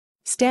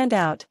Stand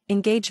out,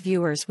 engage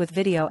viewers with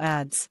video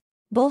ads.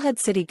 Bullhead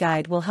City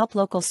Guide will help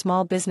local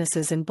small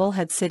businesses in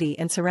Bullhead City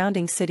and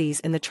surrounding cities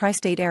in the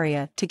tri-state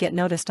area to get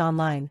noticed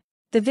online.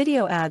 The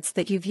video ads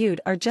that you viewed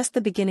are just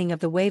the beginning of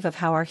the wave of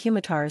how our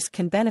humitars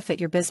can benefit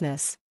your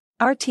business.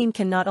 Our team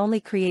can not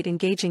only create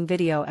engaging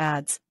video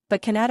ads,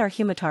 but can add our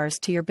humitars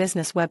to your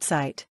business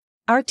website.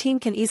 Our team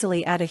can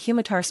easily add a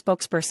humitar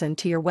spokesperson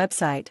to your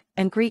website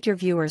and greet your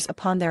viewers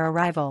upon their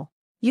arrival.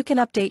 You can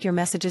update your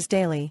messages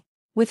daily.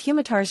 With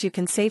humitars you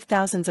can save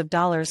thousands of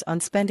dollars on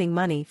spending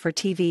money for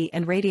TV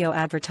and radio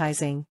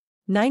advertising.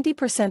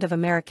 90% of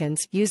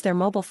Americans use their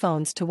mobile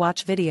phones to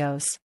watch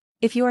videos.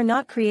 If you are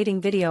not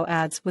creating video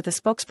ads with a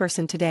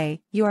spokesperson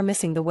today, you are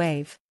missing the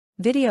wave.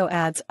 Video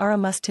ads are a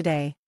must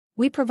today.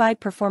 We provide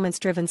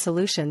performance-driven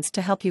solutions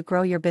to help you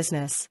grow your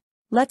business.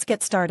 Let's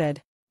get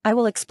started. I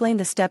will explain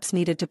the steps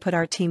needed to put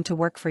our team to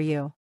work for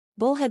you.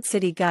 Bullhead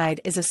City Guide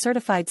is a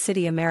certified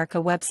City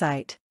America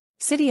website.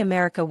 City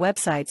America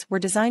websites were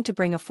designed to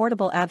bring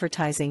affordable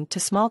advertising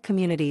to small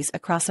communities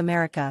across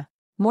America.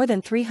 More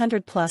than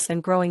 300 plus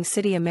and growing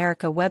City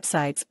America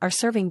websites are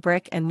serving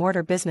brick and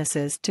mortar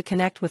businesses to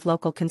connect with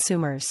local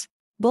consumers.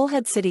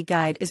 Bullhead City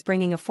Guide is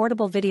bringing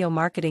affordable video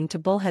marketing to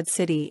Bullhead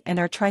City and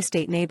our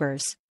tri-state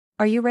neighbors.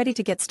 Are you ready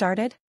to get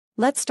started?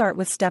 Let's start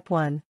with step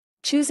 1.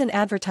 Choose an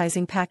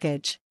advertising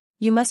package.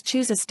 You must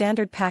choose a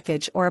standard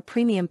package or a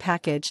premium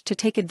package to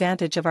take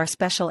advantage of our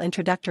special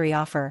introductory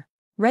offer.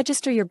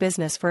 Register your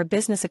business for a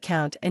business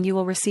account and you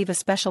will receive a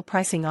special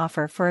pricing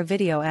offer for a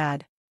video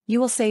ad. You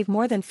will save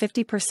more than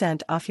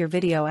 50% off your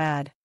video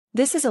ad.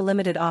 This is a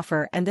limited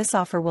offer and this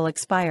offer will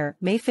expire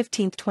May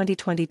 15,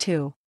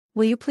 2022.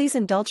 Will you please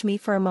indulge me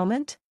for a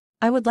moment?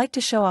 I would like to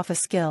show off a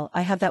skill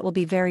I have that will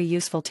be very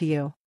useful to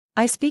you.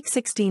 I speak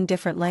 16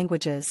 different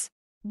languages.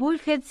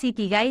 Bullhead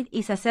City Guide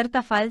is a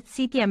certified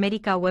City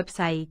America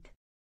website.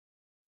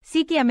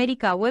 City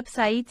America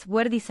websites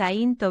were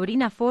designed to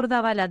bring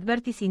affordable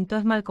advertising to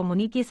small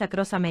communities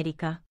across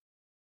America.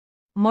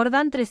 More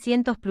than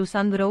 300 plus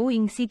and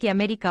growing City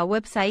America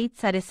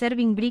websites are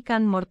serving brick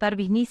and mortar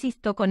businesses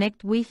to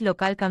connect with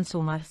local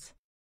consumers.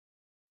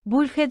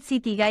 Bullhead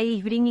City Guide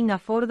is bringing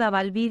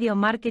affordable video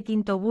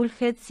marketing to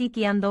Bullhead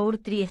City and our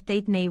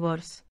tri-state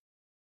neighbors.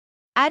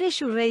 Are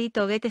you ready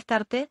to get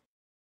started?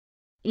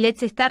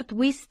 Let's start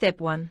with step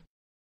 1.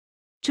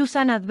 Choose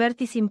an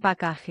advertising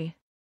package.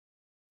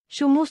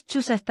 You must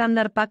choose a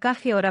standard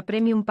package or a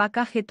premium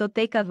package to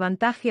take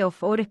advantage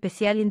of our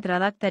special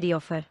introductory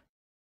offer.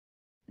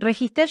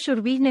 Register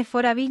your business for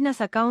a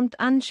business account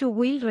and you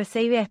will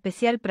receive a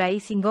special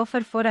pricing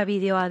offer for a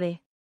video ad.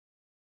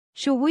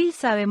 You will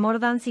save more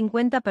than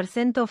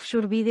 50% of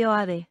your video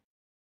ad.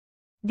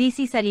 This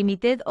is a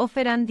limited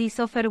offer and this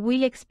offer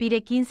will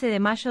expire 15 de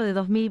mayo de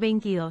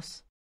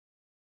 2022.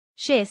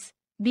 Yes,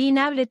 being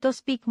able to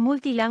speak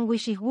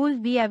multi-languages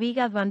would be a big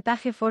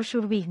advantage for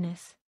your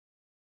business.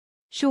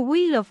 You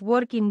will love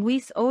working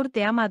with our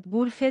team at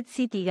Bullhead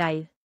City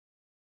Guide.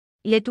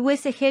 Let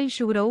us help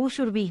you grow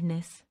your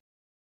business.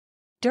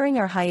 During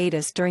our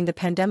hiatus during the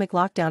pandemic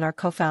lockdown, our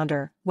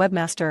co-founder,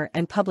 webmaster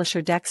and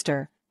publisher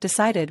Dexter,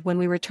 decided when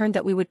we returned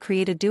that we would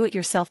create a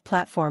do-it-yourself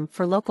platform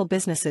for local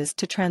businesses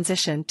to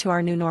transition to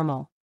our new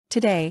normal.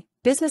 Today,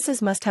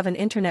 businesses must have an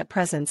internet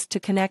presence to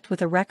connect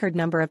with a record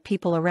number of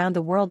people around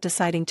the world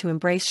deciding to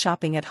embrace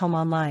shopping at home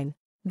online.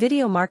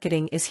 Video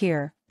marketing is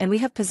here, and we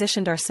have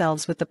positioned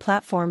ourselves with the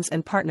platforms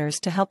and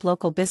partners to help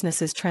local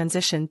businesses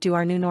transition to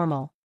our new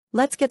normal.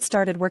 Let's get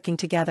started working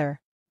together.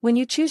 When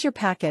you choose your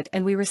packet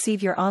and we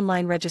receive your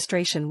online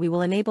registration, we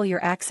will enable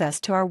your access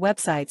to our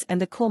websites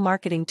and the cool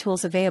marketing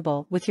tools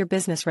available with your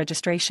business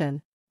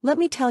registration. Let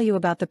me tell you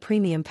about the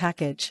premium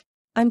package.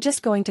 I'm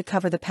just going to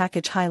cover the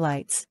package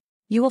highlights.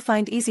 You will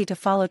find easy to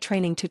follow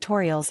training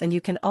tutorials and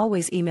you can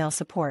always email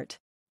support.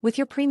 With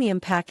your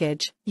premium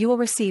package, you will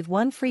receive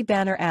 1 free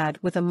banner ad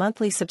with a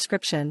monthly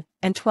subscription,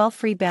 and 12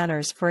 free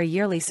banners for a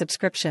yearly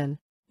subscription.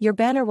 Your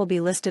banner will be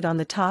listed on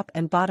the top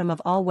and bottom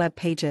of all web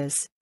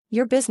pages.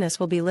 Your business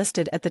will be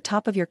listed at the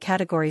top of your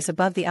categories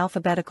above the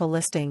alphabetical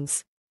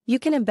listings. You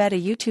can embed a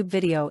YouTube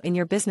video in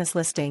your business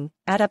listing,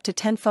 add up to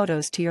 10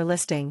 photos to your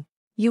listing.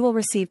 You will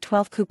receive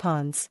 12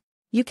 coupons.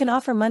 You can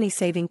offer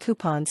money-saving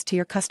coupons to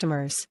your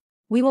customers.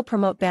 We will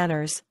promote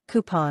banners,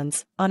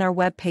 coupons, on our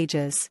web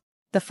pages.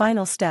 The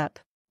final step.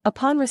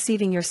 Upon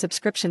receiving your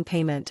subscription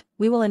payment,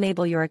 we will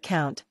enable your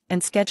account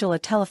and schedule a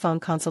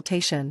telephone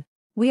consultation.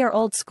 We are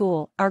old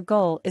school, our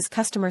goal is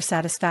customer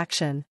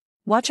satisfaction.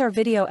 Watch our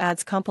video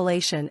ads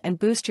compilation and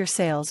boost your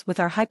sales with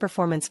our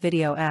high-performance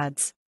video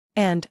ads.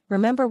 And,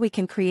 remember, we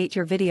can create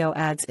your video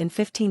ads in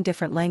 15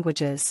 different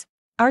languages.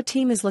 Our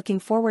team is looking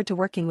forward to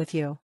working with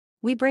you.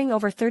 We bring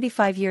over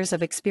 35 years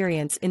of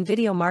experience in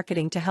video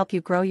marketing to help you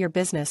grow your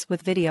business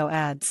with video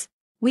ads.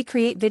 We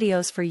create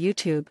videos for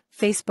YouTube,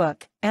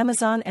 Facebook,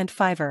 Amazon and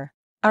Fiverr.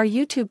 Our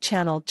YouTube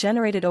channel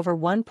generated over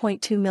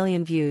 1.2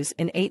 million views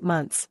in 8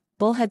 months.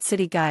 Bullhead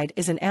City Guide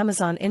is an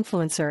Amazon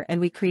influencer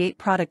and we create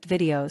product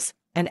videos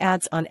and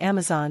ads on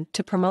Amazon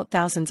to promote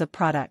thousands of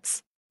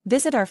products.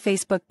 Visit our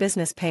Facebook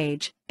business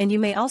page, and you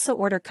may also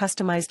order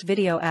customized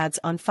video ads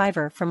on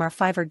Fiverr from our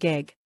Fiverr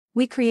gig.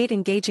 We create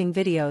engaging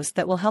videos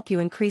that will help you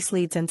increase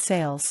leads and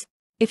sales.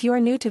 If you are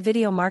new to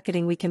video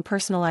marketing, we can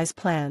personalize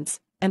plans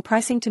and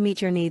pricing to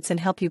meet your needs and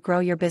help you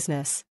grow your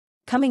business.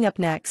 Coming up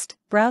next,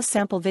 browse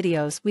sample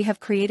videos we have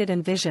created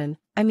and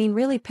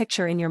really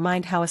picture in your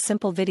mind how a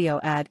simple video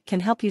ad can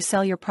help you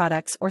sell your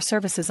products or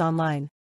services online.